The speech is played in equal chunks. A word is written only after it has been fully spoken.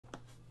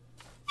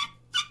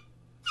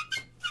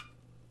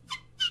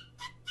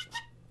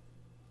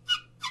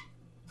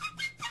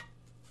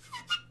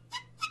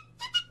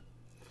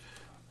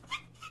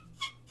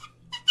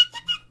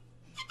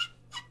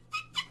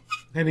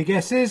Any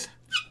guesses?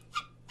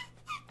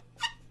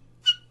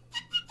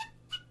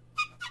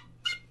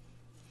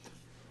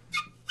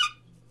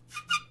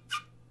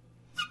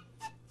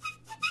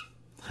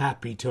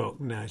 Happy Talk.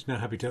 No, it's not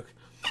Happy Talk.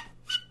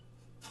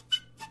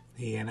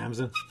 Ian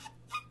Amazon.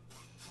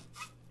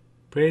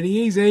 Pretty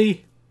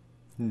easy.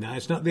 No,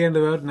 it's not the end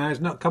of the world. No, it's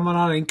not. Come on,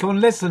 Arlene. Come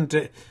on, listen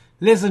to it.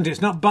 Listen to it.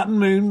 It's not Button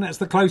Moon. That's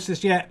the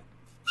closest yet.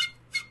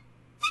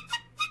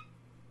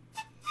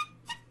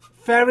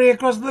 Ferry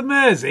across the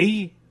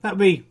Mersey. That'd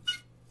be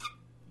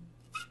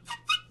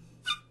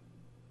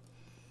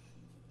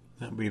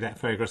that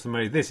ferry across the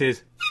Mersey. This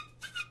is.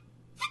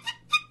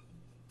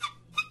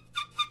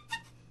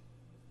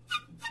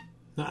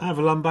 Not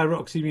Avalon by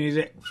Roxy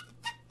Music.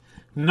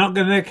 Not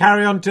going to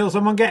carry on till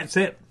someone gets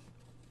it.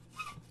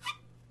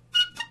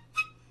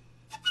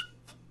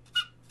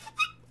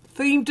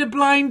 Theme to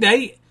Blind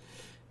Date.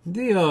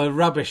 You're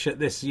rubbish at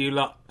this, you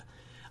lot.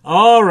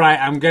 All right,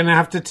 I'm going to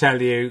have to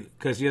tell you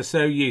because you're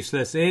so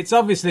useless. It's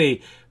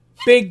obviously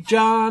Big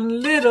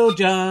John, Little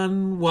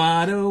John,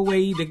 what a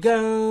way to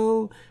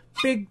go.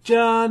 Big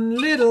John,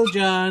 Little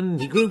John,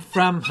 he grew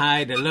from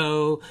high to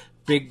low.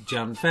 Big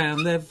John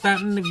found the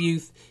fountain of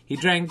youth. He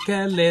drank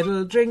a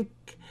little drink.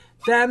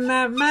 Then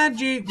that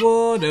magic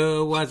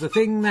water was the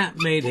thing that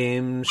made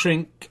him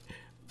shrink.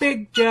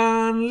 Big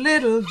John,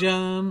 Little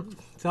John.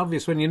 It's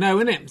obvious when you know,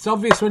 isn't it? It's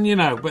obvious when you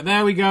know. But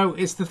there we go.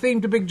 It's the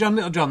theme to Big John,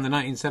 Little John, the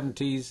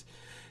 1970s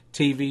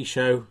TV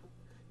show.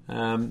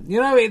 I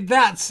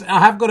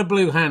have got a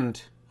blue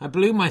hand. I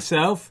blew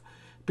myself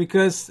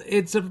because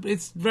it's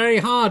very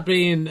hard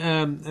being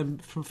a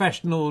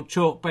professional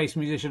chalk-based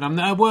musician. I'm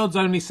the world's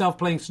only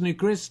self-playing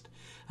snookerist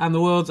and the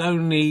world's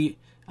only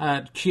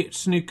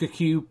snooker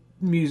cue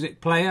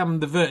music player. I'm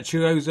the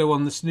virtuoso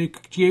on the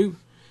snooker cue.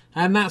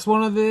 And that's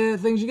one of the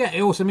things you get.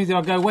 It also means if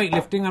I go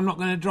weightlifting, I'm not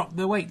going to drop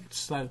the weights.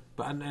 So,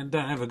 but I don't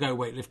ever go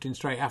weightlifting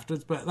straight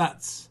afterwards. But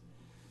that's,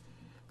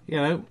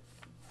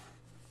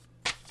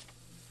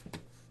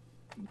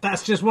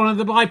 that's just one of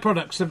the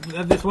byproducts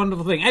of this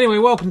wonderful thing. Anyway,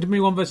 welcome to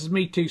Me One versus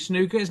Me Two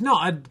Snooker. It's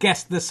not a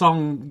guess the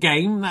song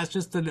game. That's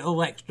just a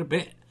little extra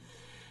bit.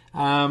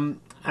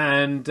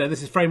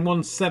 This is frame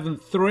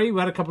 173. We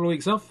had a couple of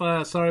weeks off.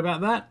 Sorry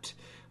about that,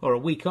 or a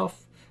week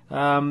off.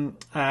 I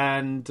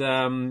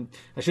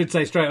should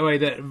say straight away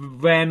that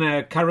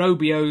Werner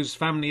Carobio's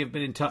family have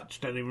been in touch.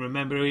 Don't even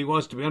remember who he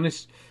was, to be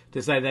honest,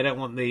 to say they don't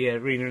want the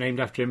arena named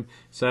after him.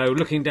 So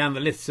looking down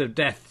the lists of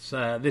deaths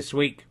this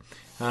week,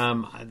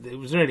 it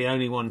was really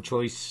only one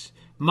choice.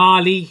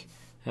 Marley,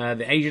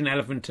 the Asian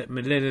elephant at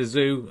Melilla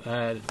Zoo,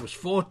 was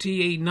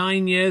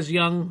 49 years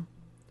young,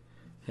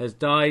 has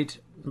died.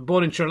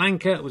 Born in Sri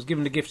Lanka, was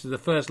given the gift to the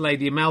First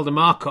Lady Imelda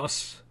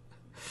Marcos.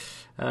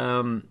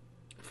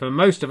 For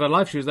most of her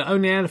life, she was the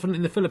only elephant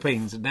in the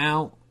Philippines.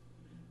 Now,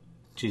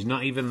 she's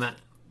not even that.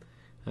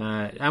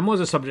 And was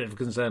a subject of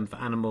concern for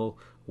animal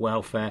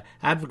welfare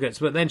advocates.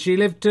 But then she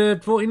lived to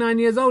 49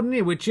 years old, didn't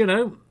she? Which,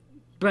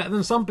 better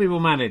than some people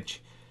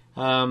manage.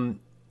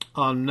 On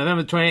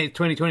November 28th,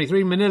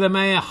 2023, Manila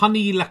Mayor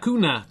Honey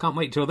Lacuna, can't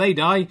wait till they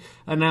die,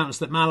 announced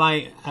that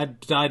Malay had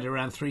died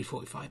around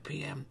 3:45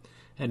 p.m.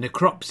 A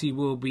necropsy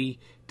will be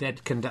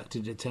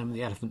conducted to determine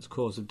the elephant's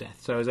cause of death.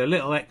 So as a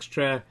little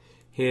extra...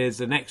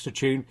 Here's an extra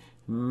tune.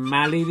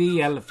 Mally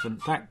the elephant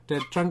packed a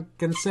trunk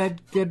and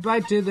said goodbye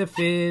to the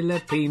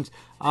Philippines.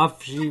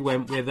 Off she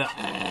went with a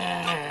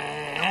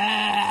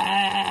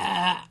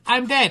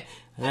I'm dead.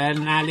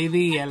 Then Mally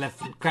the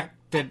elephant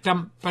cracked a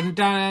jump and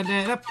died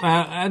up.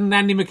 And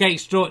Andy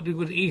McCates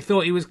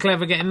thought he was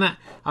clever getting that.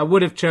 I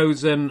would have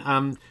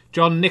chosen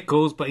John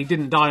Nichols, but he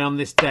didn't die on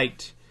this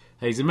date.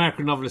 He's an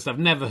American novelist I've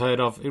never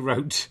heard of. He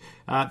wrote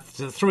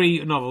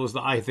 3 novels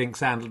that I think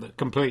sound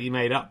completely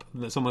made up,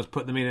 that someone's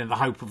put them in the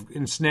hope of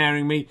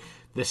ensnaring me.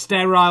 The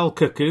Sterile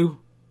Cuckoo,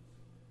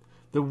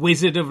 The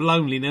Wizard of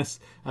Loneliness,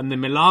 and The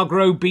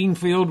Milagro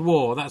Beanfield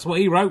War. That's what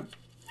he wrote.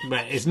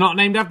 But it's not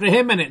named after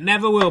him, and it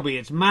never will be.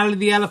 It's Mally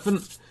the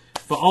Elephant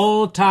for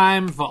all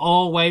time, for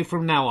all way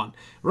from now on.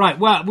 Right,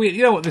 well,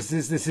 you know what this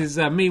is? This is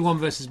Me One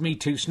versus Me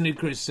Two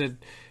Snooker. It's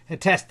a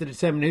test to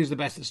determine who's the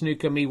best at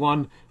snooker, Me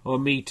One or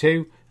Me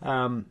Two.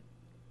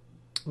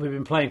 We've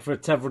been playing for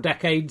several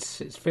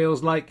decades, it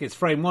feels like. It's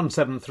frame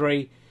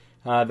 173.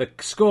 The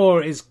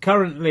score is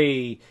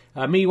currently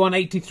Me 1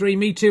 83,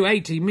 Me 2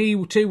 80.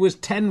 Me 2 was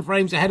 10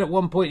 frames ahead at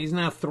one point. He's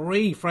now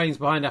 3 frames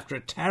behind after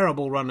a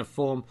terrible run of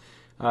form.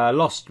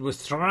 Was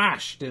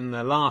thrashed in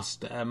the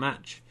last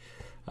match.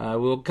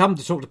 We'll come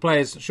to talk to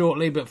players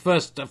shortly, but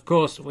first, of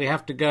course, we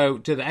have to go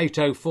to the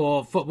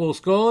 804 football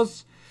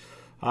scores.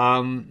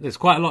 There's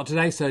quite a lot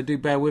today, so do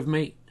bear with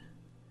me.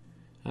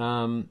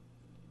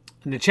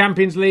 In the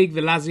Champions League,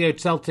 the Lazio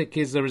Celtic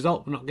is the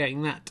result. We're not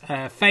getting that.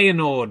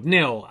 Feyenoord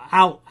 0,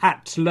 Al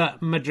Atla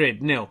Madrid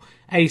 0,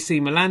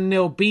 AC Milan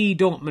 0, B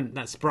Dortmund,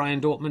 that's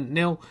Brian Dortmund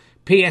 0,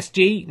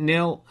 PSG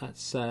 0,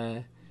 that's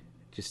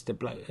just a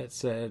bloke.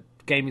 That's a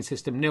gaming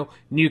system 0,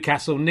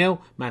 Newcastle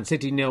 0, Man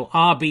City 0,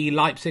 RB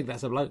Leipzig,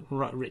 that's a bloke,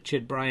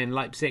 Richard Brian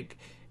Leipzig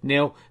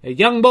 0.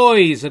 Young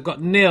Boys have got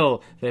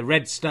 0. The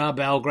Red Star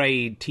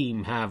Belgrade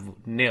team have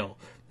 0.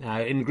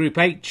 In Group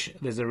H,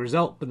 there's a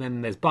result, but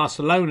then there's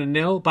Barcelona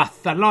 0,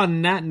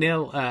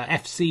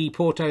 FC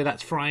Porto,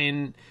 that's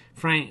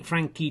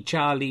Frankie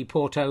Charlie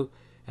Porto.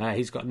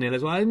 He's got 0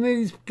 as well. And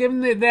he's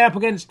given they're up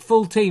against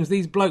full teams.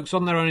 These blokes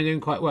on their own are doing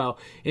quite well.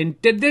 In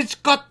the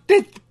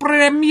Scottish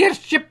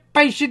Premiership,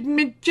 I should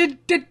mention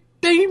that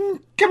I'm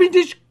coming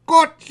to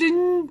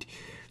Scotland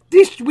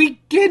this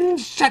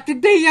weekend,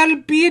 Saturday. I'll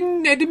be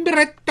in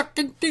Edinburgh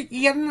talking to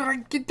Ian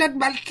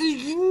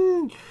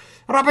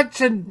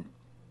Robertson.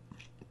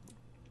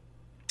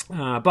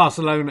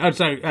 Barcelona,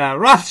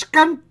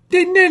 Roscommon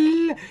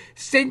 0,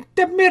 St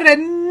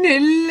Mirren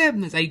 0.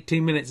 That's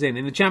 18 minutes in.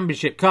 In the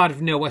Championship, Cardiff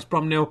 0, West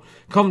Brom 0,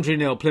 Coventry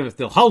 0, Plymouth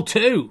 0, Hull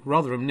 2,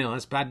 Rotherham 0.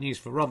 That's bad news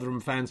for Rotherham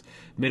fans.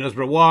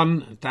 Middlesbrough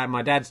 1,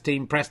 my dad's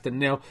team,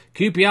 Preston 0,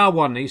 QPR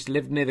 1. I used to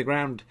live near the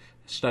ground.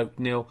 Stoke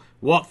 0,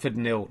 Watford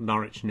 0,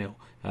 Norwich 0.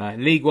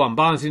 League One,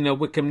 Barnsley 0,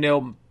 Wickham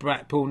 0,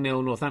 Blackpool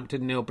 0,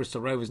 Northampton 0,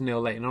 Bristol Rovers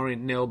 0, Leyton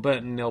Orient 0,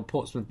 Burton 0,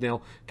 Portsmouth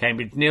 0,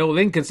 Cambridge 0,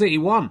 Lincoln City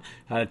 1,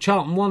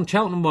 Charlton 1,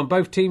 Cheltenham 1.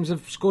 Both teams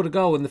have scored a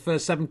goal in the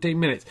first 17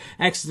 minutes.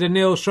 Exeter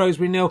 0,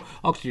 Shrewsbury 0,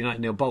 Oxford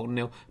United 0, Bolton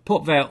 0,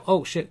 Port Vale,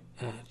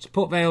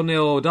 Port Vale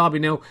 0, Derby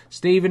 0,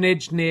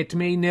 Stevenage near to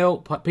me 0,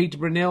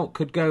 Peterborough 0.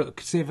 Could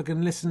see if I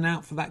can listen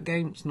out for that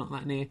game. It's not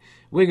that near.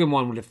 Wigan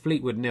 1 with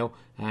Fleetwood 0,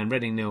 and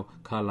Reading 0,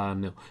 Carlisle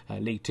 0.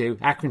 League 2,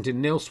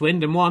 Accrington 0,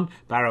 Swindon 1,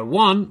 Barrow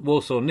 1,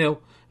 Walsall 0,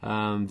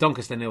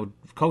 Doncaster 0,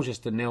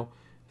 Colchester 0,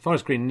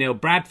 Forest Green 0,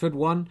 Bradford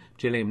 1,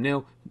 Gillingham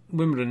 0,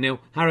 Wimbledon 0,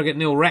 Harrogate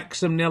 0,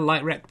 Wrexham 0,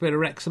 like bit of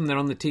Wrexham, they're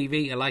on the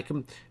TV, I like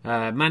them.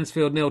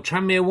 Mansfield 0,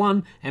 Tranmere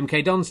 1,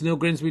 MK Dons 0,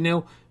 Grimsby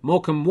 0,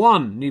 Morecambe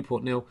 1,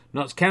 Newport 0,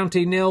 Notts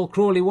County 0,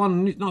 Crawley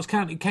 1. Notts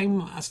County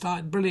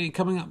started brilliantly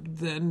coming up,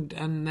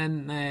 and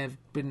then they've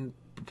been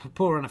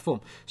poor in a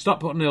form.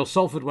 Stockport 0,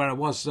 Salford, where I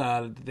was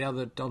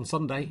on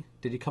Sunday.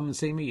 Did you come and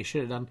see me? You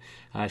should have done.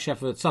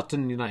 Sheffield,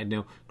 Sutton United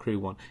 0, Crewe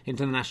 1.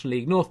 International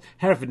League North,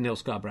 Hereford 0,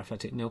 Scarborough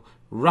Athletic 0,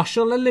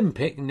 Russell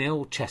Olympic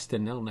 0, Chester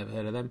 0, never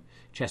heard of them.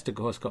 Chester, of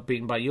course, got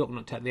beaten by York,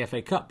 not at the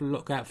FA Cup.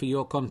 Look out for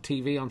York on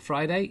TV on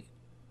Friday.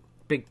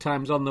 Big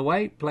times on the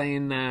way,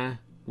 playing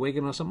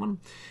Wigan or someone.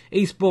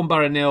 Eastbourne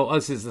Borough 0,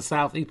 this is the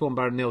South. Eastbourne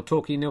Borough 0,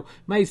 Torquay 0,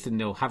 Maidstone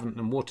 0, Havant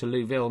and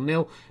Waterlooville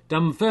 0,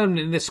 Dunfermline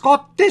in the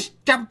Scottish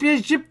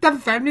Championship,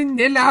 Dunfermline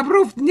 0,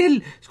 Arbroath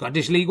 0,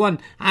 Scottish League 1,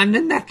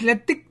 and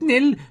Athletic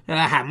 0,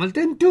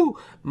 Hamilton 2,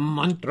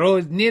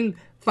 Montrose 0,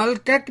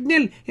 Falkirk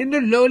 0 in the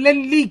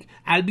Lowland League,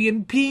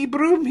 Albion P,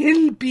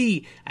 Broomhill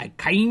P,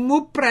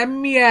 Keimu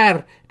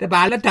Premier, the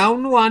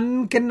Ballatown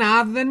 1,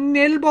 Carnarvon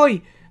 0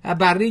 boy,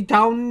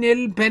 Barrytown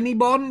 0,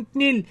 Pennybont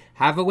 0,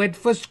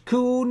 Haverfordwest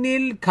 2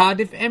 0,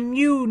 Cardiff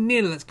MU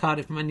 0, that's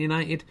Cardiff Man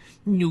United,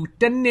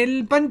 Newton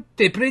 0,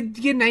 Pontypridd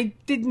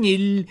United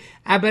 0,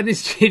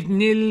 Aberystwyth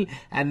 0,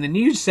 and the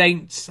New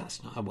Saints,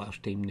 that's not a Welsh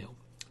team 0.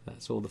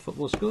 That's all the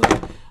football scores.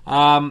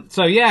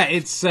 So yeah,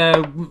 it's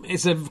a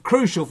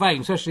crucial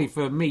game, especially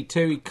for me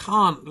too. He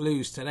can't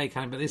lose today,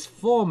 can he? But this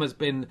form has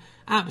been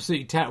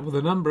absolutely terrible.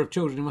 The number of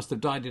children who must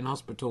have died in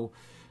hospital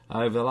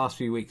over the last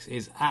few weeks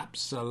is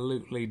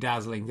absolutely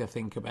dazzling to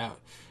think about.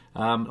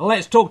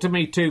 Let's talk to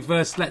me too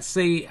first. Let's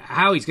see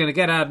how he's going to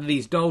get out of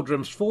these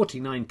doldrums.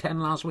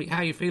 49-10 last week. How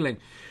are you feeling?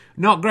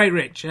 Not great,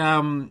 Rich.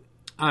 I'm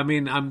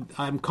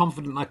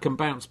confident I can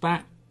bounce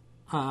back.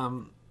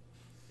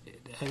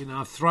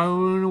 I've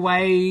thrown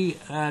away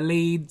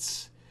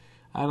leads,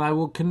 and I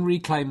can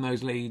reclaim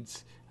those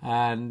leads,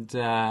 and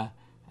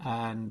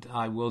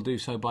I will do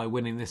so by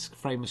winning this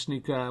frame of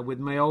snooker with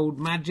my old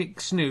magic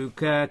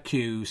snooker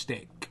cue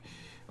stick.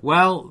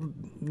 Well,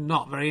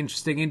 not very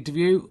interesting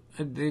interview.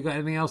 Have you got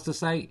anything else to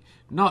say?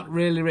 Not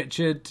really,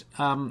 Richard.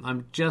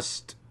 I'm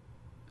just,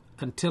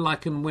 until I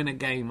can win a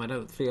game, I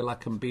don't feel I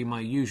can be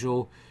my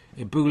usual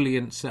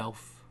ebullient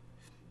self.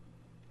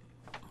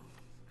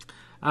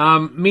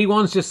 Me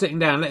one's just sitting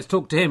down. Let's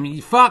talk to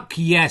him. Fuck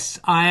yes,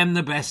 I am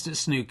the best at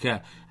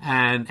snooker.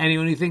 And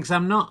anyone who thinks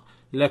I'm not,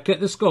 look at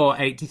the score,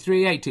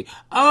 83-80.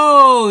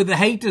 Oh, the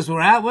haters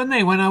were out, weren't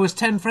they, when I was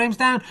 10 frames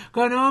down?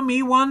 Going, oh,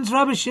 me one's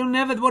rubbish.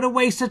 What a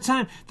waste of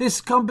time. This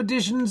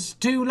competition's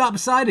too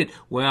lopsided.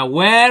 Well,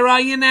 where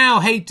are you now,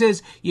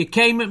 haters? You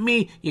came at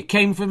me, you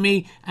came for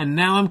me, and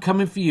now I'm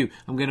coming for you.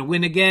 I'm going to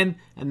win again,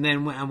 and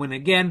then I win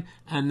again,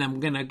 and I'm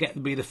going to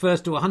be the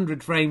first to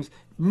 100 frames.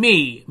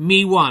 Me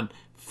one.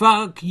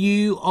 Fuck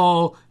you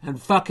all,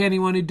 and fuck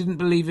anyone who didn't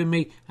believe in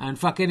me, and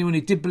fuck anyone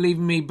who did believe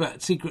in me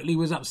but secretly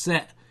was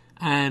upset,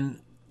 and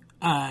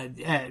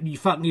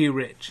fuck you,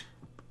 Rich.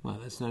 Well,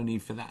 there's no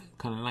need for that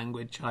kind of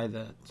language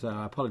either, so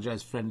I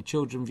apologise for any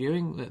children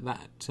viewing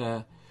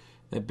that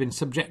they've been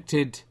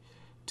subjected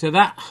to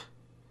that.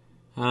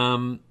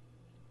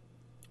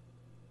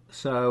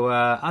 So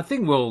I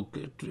think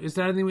is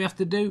there anything we have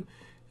to do?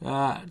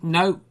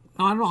 No,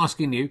 I'm not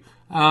asking you.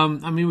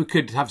 We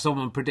could have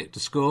someone predict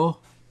a score.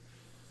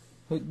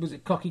 Was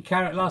it Cocky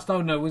Carrot last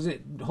time? No, was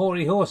it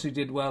Hoary Horse who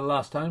did well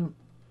last time?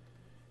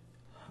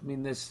 I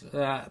mean,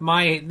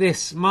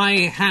 my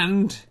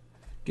hand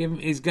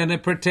is going to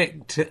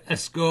predict a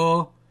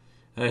score.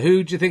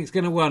 Who do you think's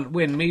going to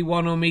win? Me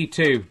one or me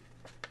two?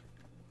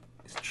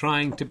 He's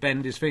trying to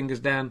bend his fingers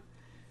down.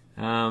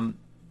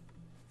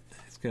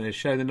 It's going to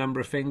show the number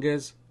of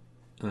fingers.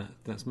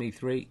 That's me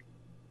 3.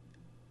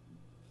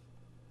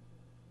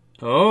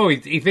 Oh,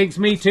 he thinks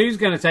me 2's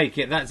going to take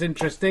it. That's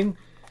interesting.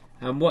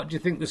 And what do you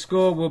think the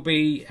score will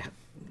be?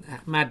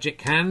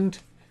 Magic hand.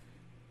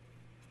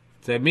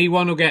 So me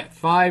 1 will get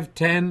 5,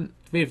 10,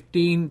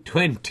 15,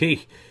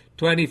 20,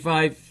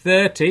 25,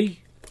 30.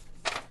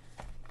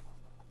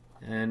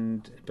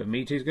 But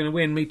me 2's going to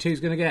win. Me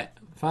 2's going to get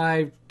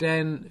 5,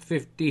 10,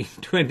 15,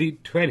 20,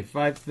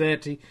 25,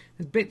 30.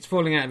 There's bits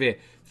falling out of here.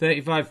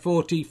 35,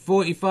 40,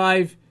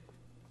 45,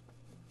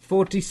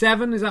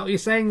 47. Is that what you're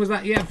saying? Was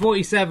that? Yeah,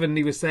 47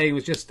 he was saying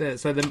was just...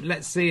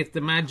 let's see if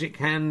the magic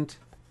hand...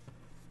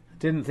 I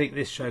didn't think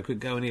this show could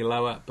go any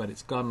lower, but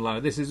it's gone lower.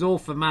 This is all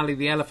for Mally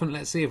the Elephant.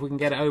 Let's see if we can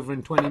get it over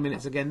in 20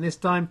 minutes again this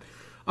time.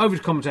 Over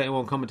to Commentator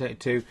 1, Commentator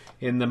 2.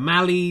 In the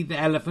Mally the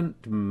Elephant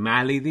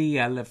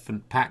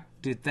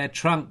packed their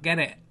trunk. Get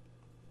it?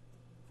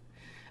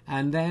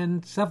 And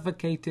then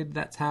suffocated,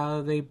 that's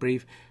how they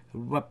breathe.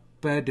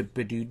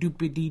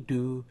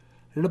 Rubba-dubba-doo-doo-doo-doo.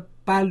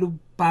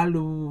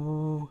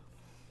 Luppa-luppa-loo.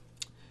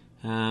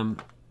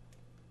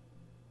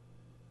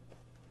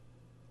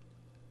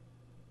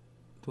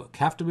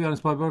 Have to be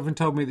honest, my boyfriend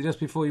told me that just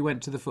before you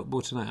went to the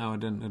football tonight. I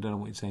don't know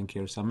what you're saying,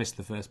 Kira, so I missed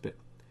the first bit.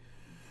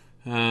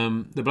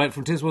 The bloke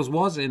from Tiswas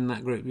was in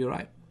that group, you're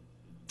right.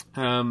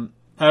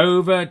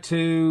 Over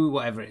to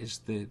whatever it is,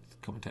 the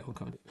commentator will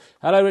comment.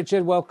 Hello,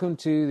 Richard. Welcome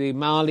to the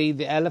Mally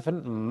the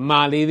Elephant.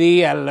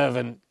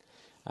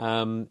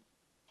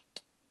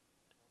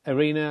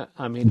 Arena.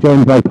 I'm here.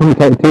 Joined by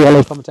Commentator 2.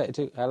 Hello. Commentator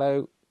 2.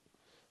 Hello.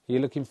 Are you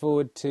looking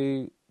forward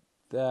to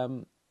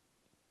the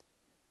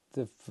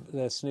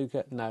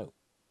snooker? No,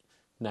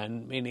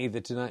 me neither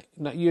tonight.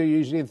 No, you're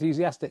usually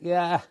enthusiastic.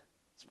 Yeah,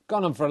 it's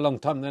gone on for a long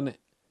time, hasn't it?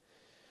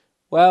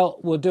 Well,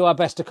 we'll do our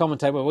best to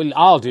commentate.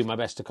 I'll do my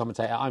best to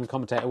commentate. I'm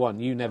commentator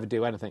 1. You never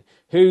do anything.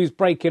 Who's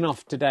breaking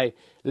off today?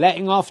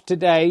 Letting off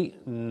today?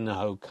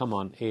 No, come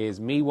on. Is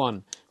me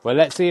 1. Well,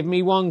 let's see if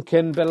me 1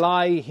 can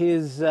belie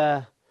his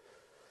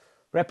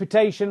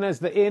reputation as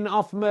the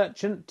in-off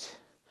merchant.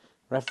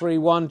 Referee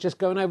 1 just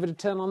going over to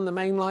turn on the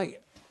main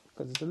light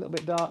because it's a little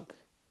bit dark.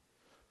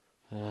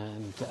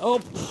 And,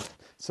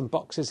 some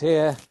boxes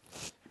here.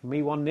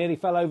 Me 1 nearly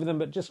fell over them,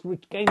 but just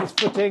regained his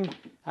footing.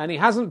 And he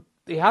hasn't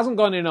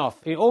gone in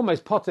off. He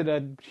almost potted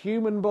a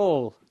human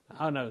ball.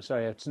 Oh, no,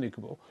 sorry, a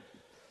snooker ball.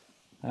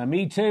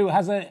 Me 2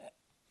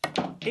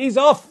 he's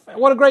off.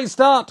 What a great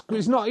start.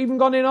 He's not even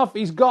gone in off.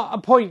 He's got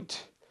a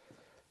point.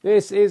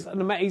 He's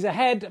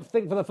ahead, I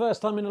think, for the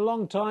first time in a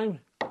long time.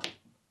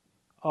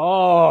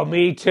 Oh,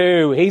 me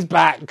 2. He's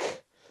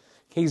back.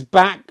 He's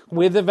back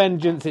with a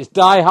vengeance. It's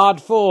Die Hard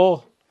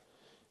 4.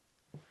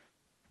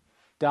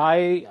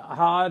 Die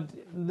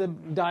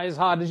as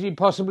hard as you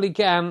possibly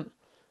can.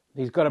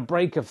 He's got a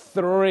break of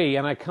 3,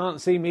 and I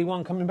can't see me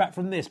 1 coming back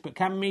from this, but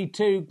can me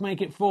 2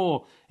 make it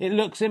 4? It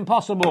looks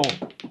impossible.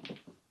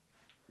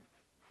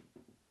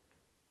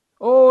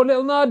 Oh,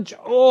 little nudge.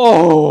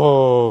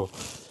 Oh,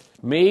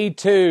 me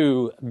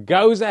 2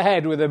 goes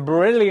ahead with a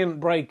brilliant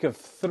break of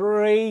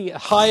 3,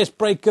 highest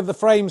break of the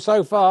frame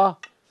so far.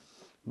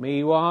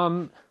 Me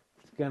 1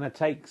 is going to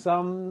take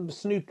some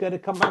snooker to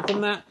come back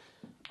from that.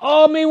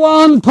 Oh, me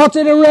 1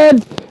 potted a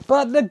red,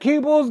 but the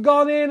cue ball's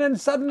gone in, and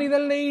suddenly the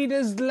lead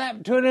has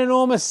leapt to an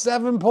enormous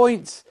 7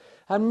 points.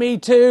 And me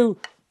 2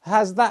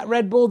 has that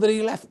red ball that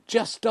he left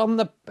just on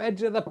the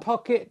edge of the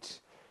pocket.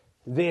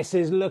 This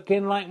is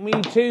looking like me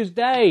 2's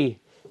day.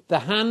 The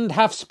hand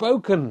hath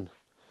spoken.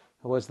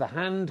 Was the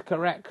hand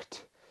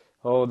correct?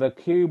 Oh, the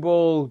cue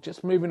ball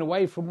just moving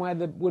away from where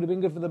would have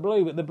been good for the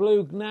blue, but the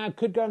blue now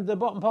could go into the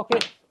bottom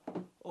pocket.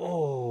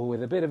 Oh,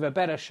 with a bit of a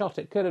better shot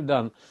it could have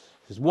done.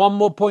 There's 1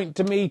 more point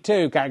to me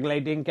 2.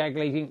 Calculating.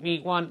 Me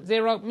 1,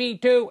 0. Me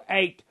 2,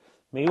 8.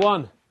 Me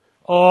 1.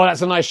 Oh,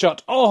 that's a nice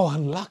shot. Oh,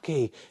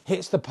 unlucky.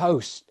 Hits the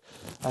post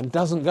and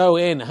doesn't go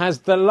in. Has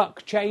the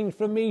luck changed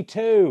for me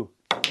 2?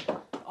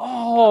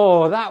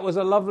 Oh, that was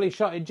a lovely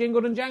shot. It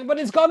jingled and jangled, but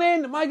it's gone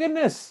in. My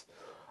goodness.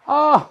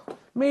 Oh,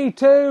 me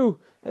 2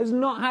 has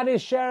not had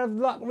his share of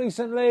luck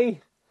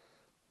recently.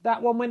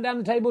 That one went down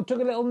the table,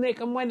 took a little nick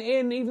and went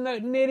in, even though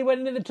it nearly went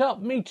into the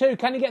top. Me 2.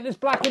 Can he get this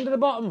black into the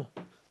bottom?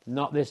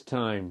 Not this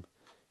time.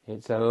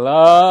 It's a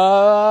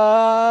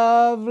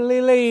lovely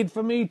lead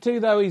for me 2,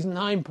 though. He's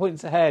 9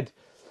 points ahead.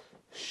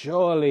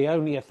 Surely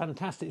only a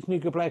fantastic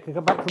snooker player can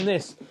come back from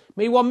this.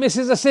 Me 1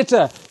 misses a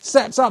sitter.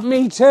 Sets up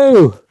me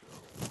 2.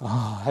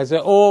 Oh, has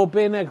it all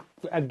been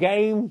a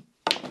game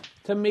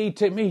to me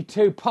 2? Me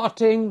 2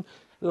 potting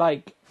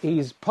like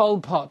he's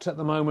Pol Pot at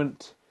the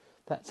moment.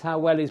 That's how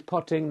well he's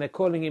potting. They're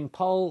calling him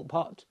Pol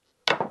Pot.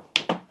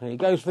 And he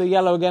goes for the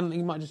yellow again.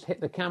 He might just hit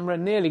the camera.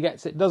 Nearly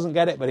gets it. Doesn't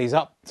get it, but he's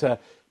up to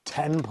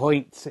 10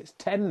 points. It's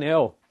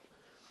 10-0.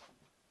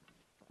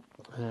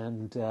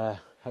 And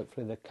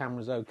hopefully the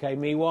camera's okay.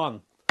 Me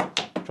 1.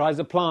 Tries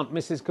a plant.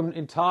 Misses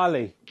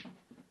entirely.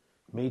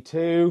 Me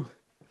 2.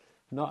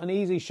 Not an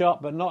easy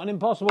shot, but not an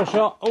impossible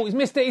shot. Oh, he's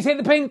missed it. He's hit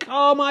the pink.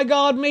 Oh, my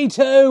God. Me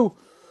 2.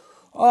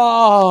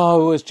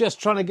 Oh, was just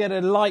trying to get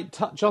a light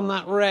touch on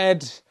that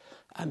red,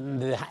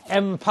 and the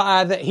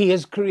empire that he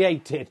has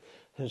created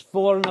has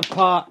fallen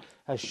apart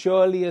as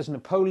surely as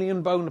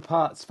Napoleon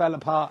Bonaparte's fell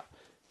apart.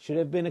 Should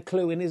have been a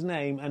clue in his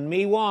name, and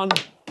me won.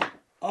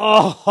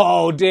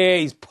 Oh dear,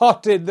 he's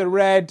potted the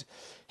red,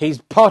 he's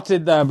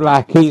potted the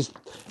black, he's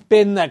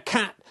been the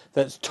cat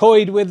that's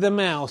toyed with the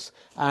mouse,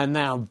 and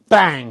now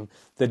bang,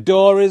 the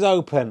door is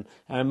open,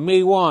 and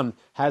me one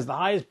has the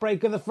highest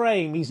break of the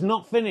frame. He's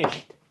not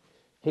finished.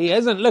 He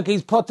isn't. Look,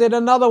 he's potted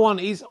another one.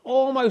 He's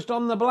almost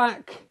on the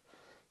black.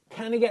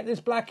 Can he get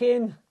this black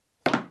in?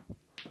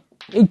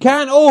 He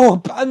can.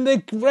 Oh, and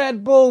the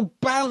red ball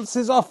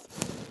bounces off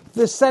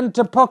the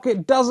centre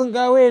pocket, doesn't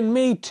go in.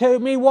 Me two,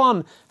 me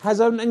one has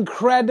an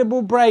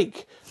incredible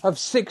break of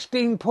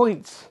 16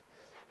 points.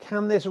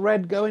 Can this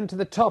red go into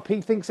the top?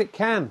 He thinks it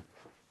can.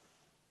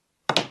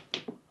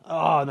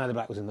 Oh, no, the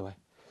black was in the way.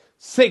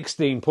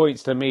 16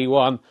 points to me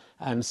one,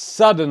 and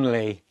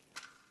suddenly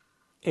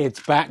it's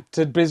back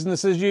to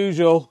business as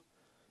usual.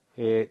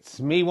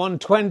 It's me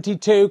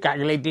 122,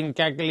 calculating,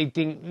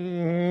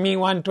 me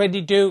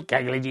 122,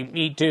 calculating,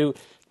 me 2,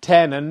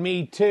 10, and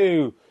me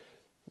 2.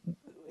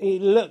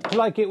 It looked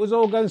like it was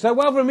all going so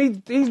well for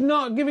him. He's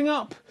not giving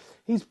up.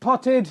 He's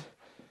potted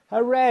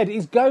a red.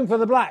 He's going for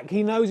the black.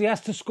 He knows he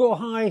has to score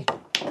high.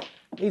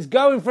 He's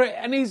going for it,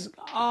 and he's...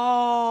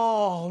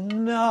 Oh,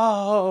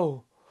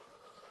 no.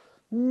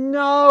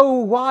 No,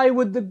 why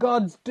would the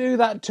gods do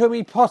that to him?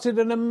 He potted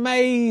an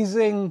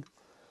amazing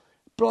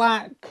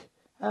black,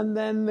 and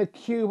then the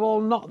cue ball,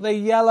 not the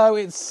yellow.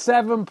 It's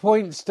 7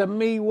 points to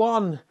me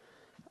one.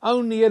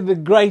 Only the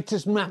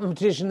greatest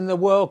mathematician in the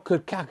world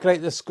could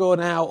calculate the score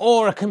now,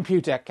 or a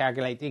computer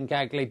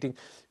calculating.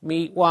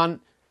 Me one,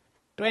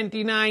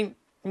 29,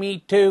 me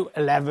two,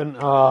 11.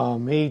 Oh,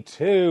 me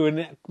two, and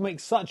it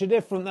makes such a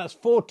difference. That's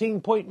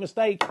 14-point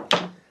mistake.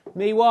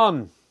 Me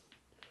one.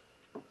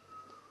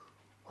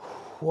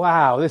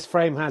 Wow, this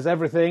frame has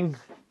everything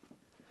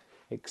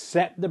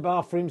except the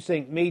bathroom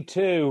sink. Me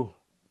two.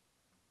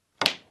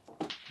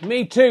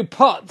 Me two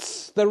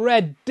pots the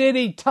red. Did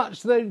he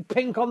touch the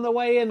pink on the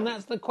way in?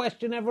 That's the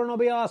question everyone will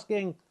be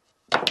asking.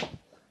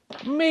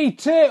 Me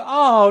too.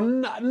 Oh,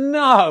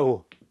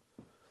 no.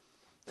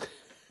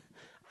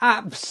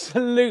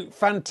 Absolute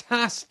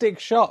fantastic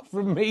shot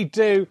from me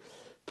too.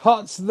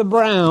 Pots the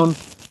brown,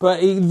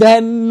 but he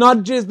then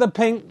nudges the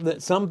pink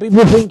that some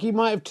people think he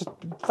might have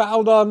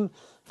fouled on,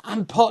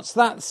 and pots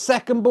that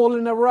second ball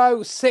in a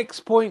row. 6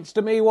 points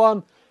to me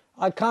one.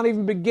 I can't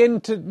even begin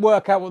to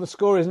work out what the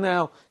score is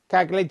now.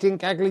 Calculating,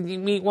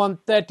 me one,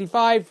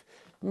 35,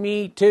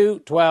 me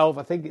two, 12.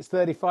 I think it's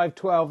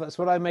 35-12. That's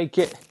what I make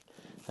it.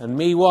 And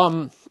me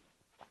one.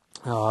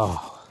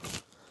 Oh.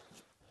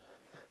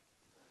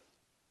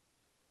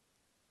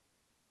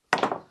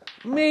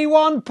 Me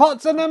one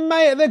pots and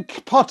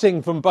the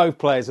potting from both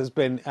players has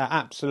been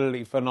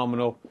absolutely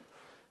phenomenal.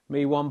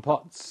 Me one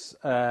pots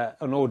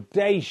an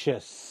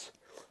audacious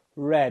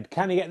red.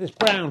 Can he get this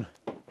brown?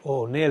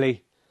 Oh,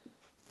 nearly.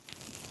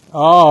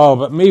 Oh,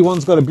 but me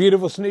one's got a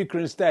beautiful snooker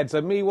instead. So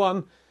me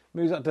one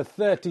moves up to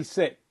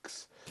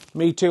 36.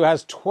 Me two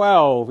has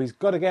 12. He's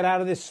got to get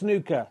out of this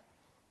snooker.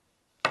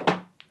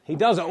 He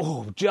does it.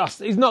 Oh, just.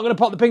 He's not going to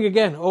pot the pink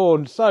again.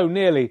 Oh, so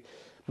nearly.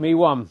 Me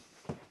one.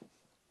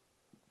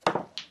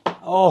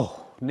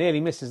 Oh, nearly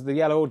misses the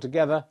yellow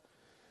altogether.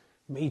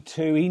 Me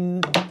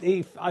too.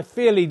 I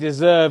feel he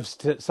deserves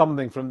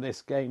something from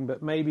this game,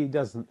 but maybe he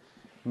doesn't.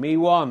 Me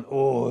one.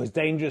 Oh, it's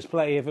dangerous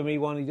play here for me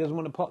one. He doesn't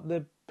want to pot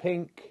the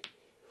pink.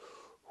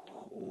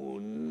 Oh,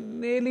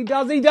 nearly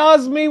does. He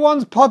does. Me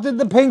one's potted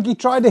the pink. He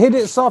tried to hit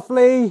it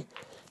softly.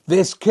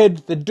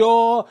 The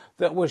door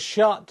that was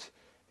shut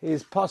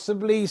is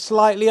possibly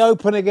slightly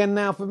open again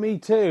now for me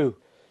too.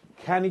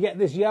 Can he get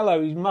this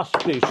yellow? He must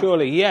do,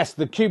 surely. Yes,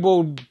 the cue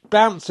ball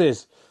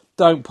bounces.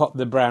 Don't pop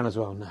the brown as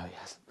well. No, he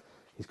hasn't.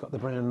 He's got the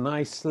brown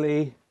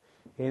nicely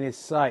in his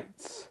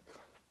sights.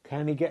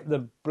 Can he get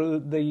the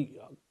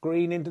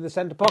green into the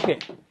centre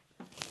pocket?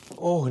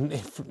 Oh,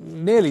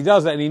 nearly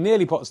does that, and he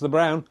nearly pots the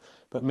brown.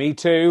 But me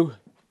too.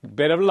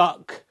 Bit of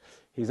luck.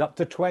 He's up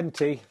to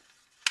 20,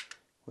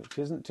 which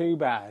isn't too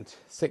bad.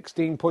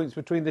 16 points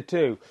between the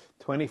two.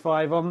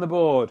 25 on the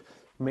board.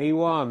 Me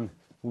one.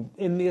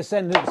 In the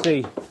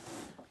ascendancy.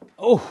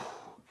 Oh,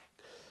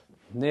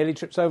 nearly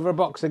trips over a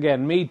box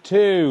again. Me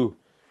too.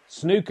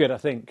 Snookered, I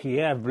think.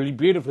 Yeah, really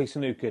beautifully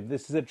snookered.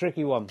 This is a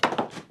tricky one.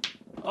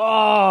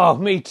 Oh,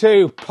 me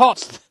too.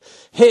 Pots,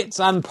 hits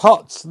and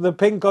pots the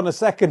pink on a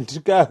second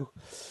to go.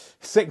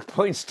 6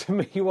 points to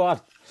me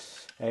one.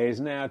 There's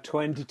now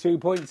 22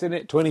 points in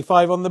it.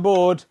 25 on the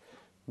board.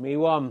 Me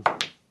one.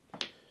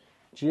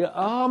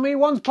 Oh, me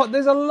one's pot.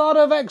 There's a lot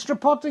of extra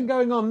potting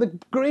going on. The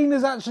green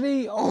is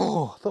actually...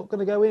 Oh, I thought going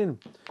to go in.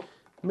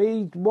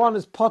 Me one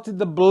has potted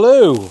the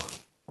blue.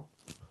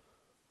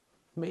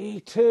 Me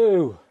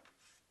two.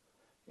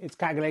 It's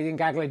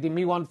calculating.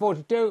 Me one,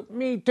 42.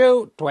 Me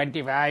two,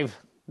 25.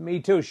 Me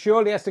two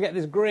surely has to get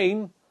this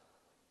green.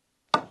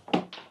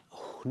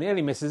 Oh,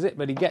 nearly misses it,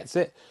 but he gets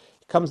it.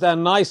 Comes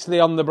down nicely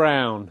on the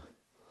brown.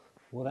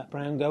 Will that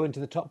brown go into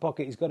the top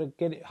pocket? He's got to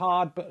get it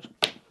hard, but...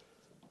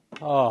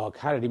 Oh,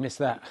 how did he miss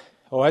that?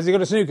 Oh, has he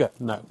got a snooker?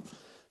 No.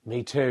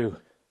 Me too.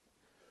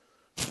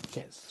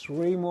 Gets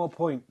 3 more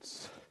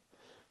points.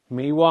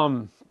 Me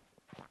 1.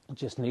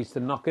 Just needs to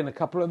knock in a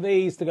couple of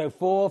these to go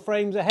 4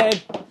 frames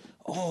ahead.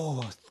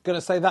 Oh, I was going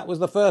to say that was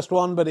the first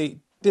one, but it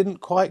didn't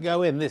quite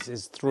go in. This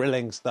is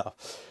thrilling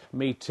stuff.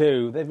 Me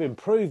too. They've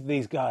improved,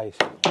 these guys.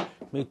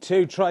 Me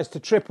too tries to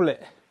triple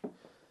it.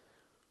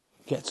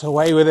 Gets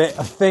away with it,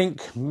 I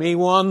think. Me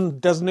 1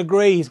 doesn't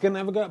agree. He's going to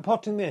have a go at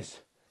potting this.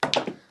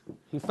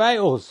 He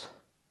fails.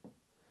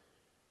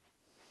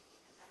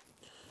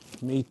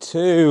 Me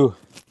too.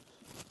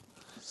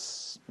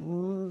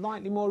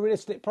 Slightly more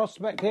realistic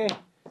prospect here.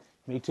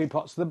 Me too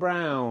pots the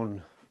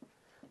brown.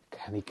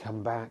 Can he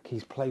come back?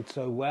 He's played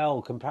so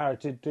well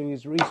comparative to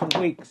his recent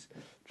weeks.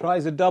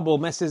 Tries a double,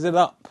 messes it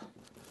up.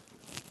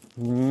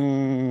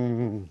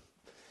 Me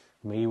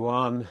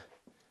 1.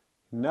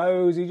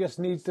 Knows he just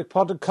needs to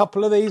pot a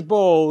couple of these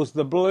balls.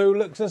 The blue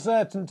looks a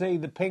certainty.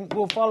 The pink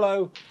will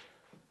follow.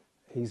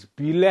 He's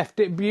left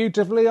it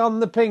beautifully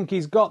on the pink.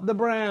 He's got the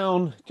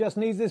brown. Just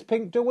needs this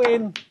pink to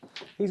win.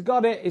 He's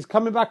got it. He's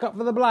coming back up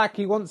for the black.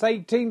 He wants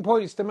 18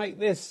 points to make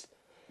this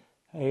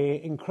an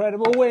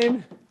incredible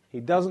win.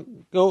 He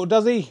doesn't go,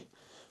 does he?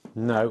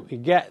 No, he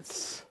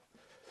gets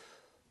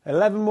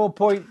 11 more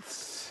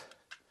points.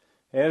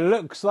 It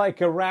looks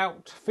like a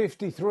rout,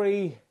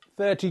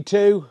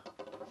 53-32.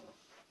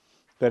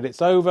 But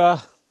it's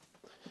over.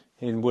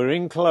 And we're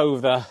in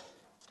clover.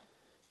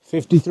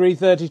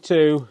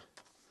 53-32.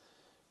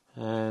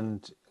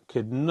 And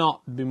could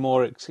not be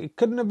more. It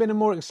couldn't have been a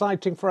more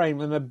exciting frame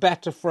and a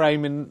better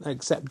frame.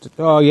 Except,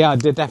 oh yeah, I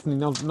did definitely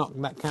knock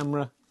that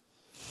camera.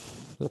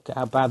 Look at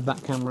how bad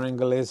that camera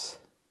angle is.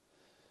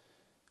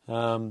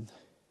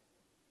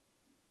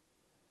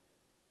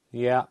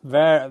 Yeah,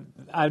 very.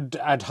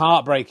 I'd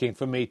heartbreaking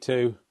for me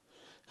too.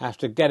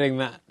 After getting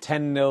that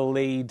 10-0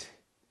 lead,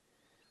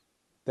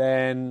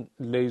 then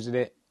losing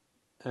it,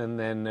 and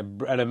then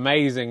an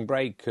amazing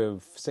break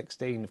of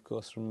 16, of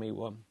course, from me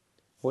 1.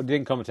 What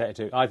didn't commentate it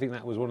to? I think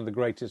that was one of the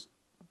greatest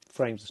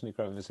frames of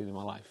snooker I've ever seen in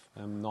my life.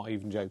 I'm not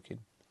even joking.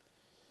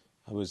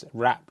 I was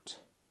rapt.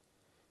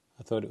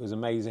 I thought it was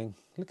amazing.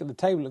 Look at the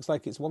table, it looks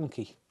like it's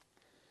wonky.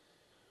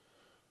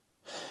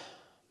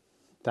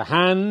 The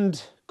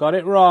hand got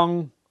it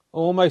wrong,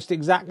 almost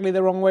exactly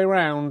the wrong way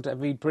round.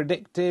 If he'd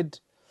predicted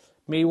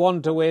me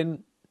 1 to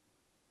win,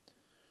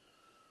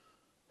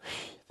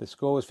 the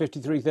score was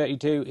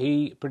 53-32.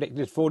 He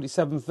predicted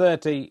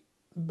 47-30,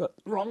 but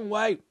wrong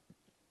way.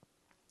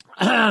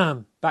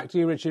 Back to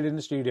you, Richard, in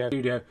the studio.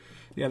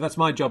 Yeah, that's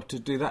my job to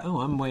do that. Oh,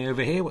 I'm way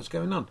over here. What's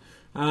going on?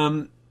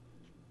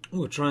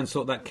 We'll try and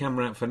sort that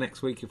camera out for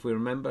next week if we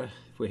remember,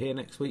 if we're here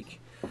next week.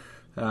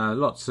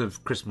 Lots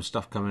of Christmas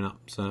stuff coming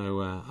up,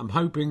 so I'm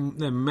hoping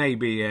there may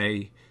be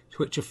a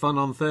twitch of fun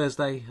on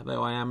Thursday,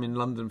 though I am in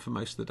London for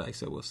most of the day,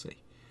 so we'll see.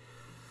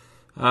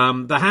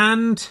 The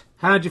hand,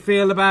 how do you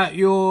feel about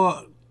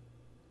your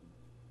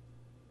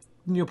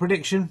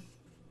prediction?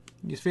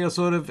 You feel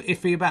sort of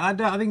iffy about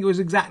it? I think it was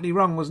exactly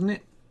wrong, wasn't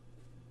it?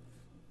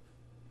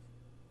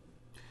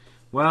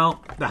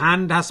 Well, the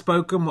hand has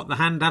spoken. What the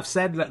hand have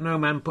said, let no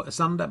man put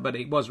asunder, but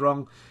it was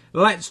wrong.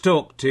 Let's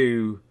talk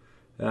to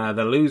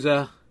the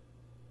loser.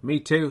 Me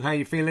too. How are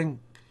you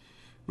feeling?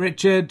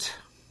 Richard,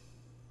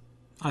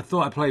 I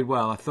thought I played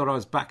well. I thought I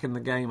was back in the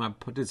game. I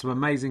did some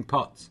amazing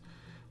pots.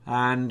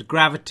 And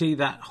Gravity,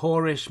 that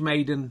whorish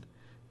maiden,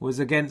 was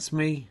against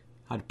me.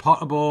 I'd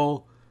pot a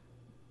ball.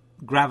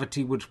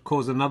 Gravity would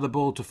cause another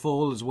ball to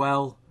fall as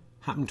well.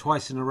 Happened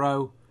twice in a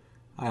row.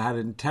 I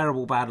had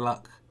terrible bad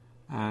luck.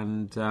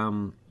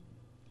 And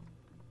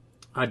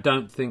I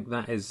don't think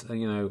that is,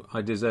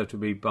 I deserve to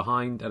be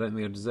behind. I don't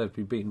think I deserve to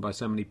be beaten by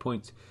so many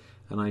points.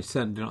 And I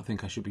certainly do not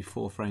think I should be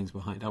 4 frames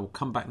behind. I will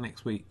come back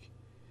next week,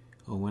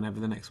 or whenever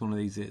the next one of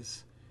these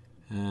is,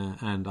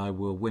 and I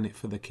will win it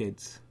for the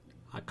kids.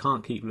 I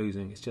can't keep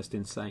losing. It's just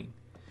insane.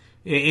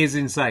 It is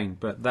insane,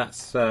 but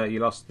that's, you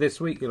lost this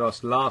week, you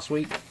lost last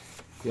week,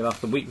 you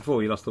lost the week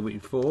before, you lost the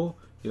week before,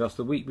 you lost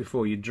the week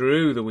before, you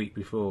drew the week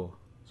before.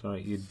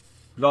 Sorry, you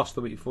lost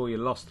the week before, you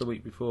lost the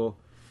week before,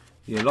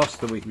 you lost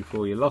the week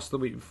before, you lost the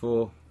week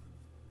before,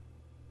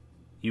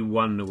 you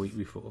won the week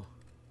before.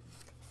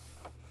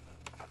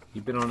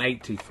 You've been on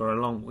 80 for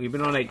you've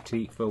been on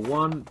 80 for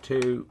 1,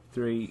 2,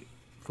 3,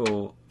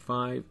 4,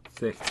 5,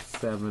 6,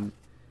 7,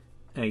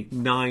 8,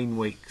 9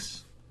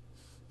 weeks.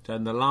 So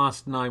in the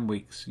last 9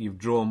 weeks, you've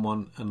drawn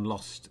one and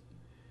lost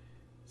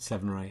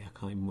 7 or 8. I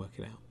can't even work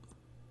it out.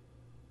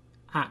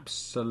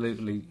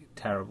 Absolutely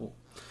terrible.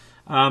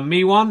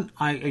 Me one,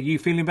 are you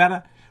feeling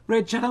better?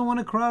 Rich, I don't want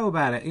to crow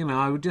about it.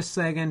 I would just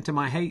say again to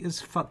my haters,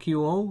 fuck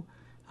you all.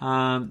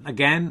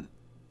 Again,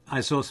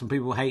 I saw some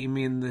people hating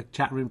me in the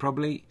chat room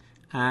probably.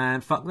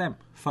 And fuck them.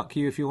 Fuck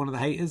you if you're one of the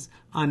haters.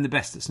 I'm the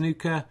best at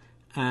snooker,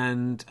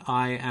 and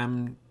I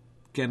am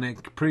going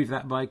to prove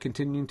that by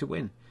continuing to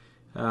win.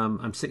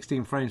 I'm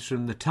 16 frames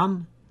from the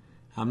ton.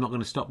 I'm not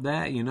going to stop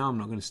there. I'm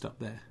not going to stop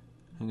there.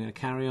 I'm going to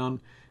carry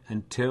on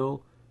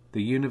until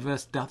the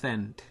universe doth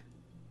end.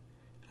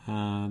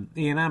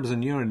 Ian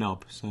Amazon, you're a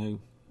knob. So,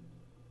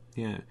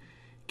 yeah.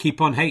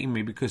 Keep on hating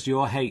me because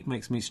your hate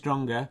makes me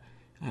stronger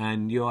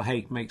and your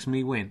hate makes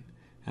me win.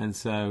 And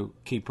so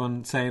keep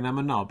on saying I'm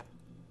a knob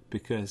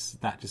because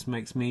that just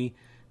makes me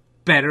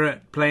better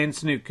at playing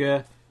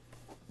snooker.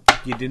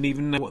 You didn't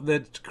even know what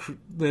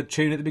the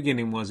tune at the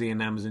beginning was,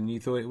 Ian Amazon. You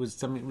thought it was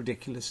something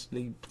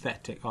ridiculously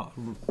pathetic. Oh,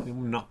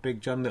 not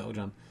Big John, Little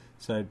John.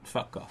 So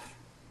fuck off.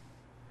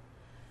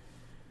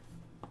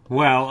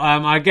 Well,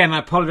 again, I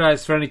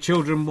apologise for any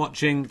children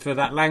watching for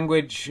that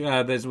language.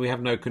 We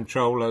have no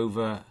control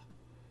over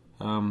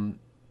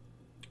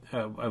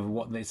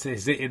what this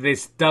is.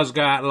 This does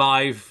go out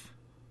live.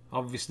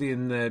 Obviously,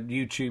 in the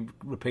YouTube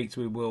repeats,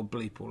 we will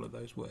bleep all of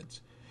those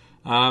words.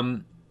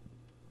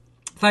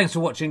 Thanks for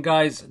watching,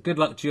 guys. Good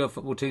luck to your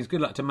football teams.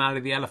 Good luck to Mally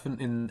the elephant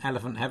in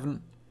Elephant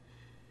Heaven.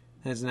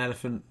 There's an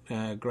elephant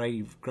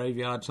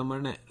graveyard somewhere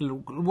in it.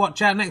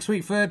 Watch out next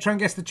week for Try and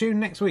Guess the Tune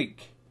next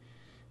week.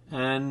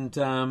 And,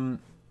 do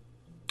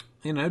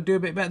a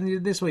bit better than you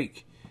did this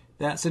week.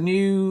 That's a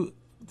new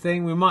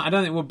thing. I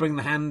don't think we'll bring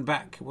the hand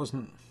back. It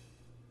wasn't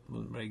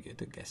very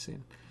good at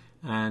guessing.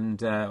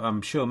 And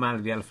I'm sure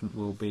Mally the elephant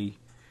will be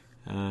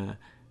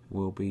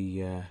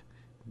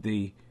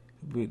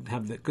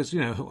because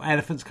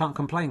elephants can't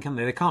complain, can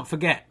they? They can't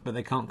forget, but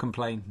they can't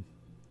complain.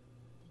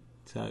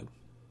 So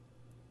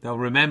they'll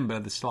remember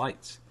the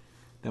slights.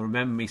 They'll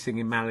remember me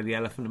singing Mally the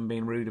elephant and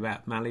being rude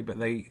about Mally, but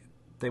they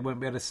won't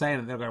be able to say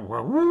it. They'll go,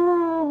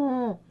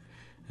 whoa.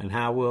 And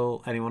how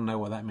will anyone know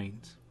what that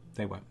means?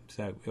 They won't.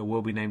 So it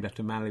will be named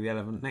after Mally the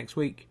elephant next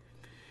week.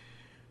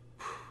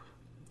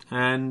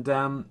 And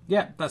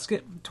that's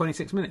it.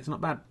 26 minutes, not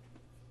bad.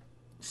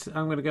 So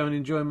I'm going to go and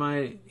enjoy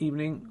my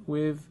evening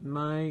with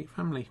my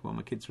family while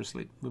my kids are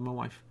asleep, with my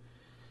wife.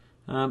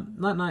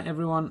 Night,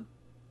 everyone.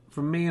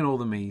 From me and all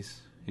the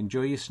me's.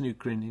 Enjoy your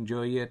snookering.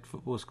 Enjoy your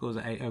football scores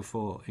at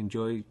 8:04.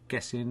 Enjoy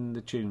guessing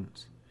the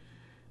tunes.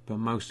 But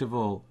most of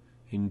all,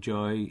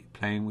 enjoy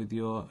playing with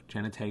your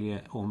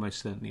genitalia, almost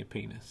certainly a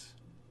penis.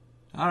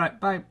 All right,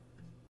 bye.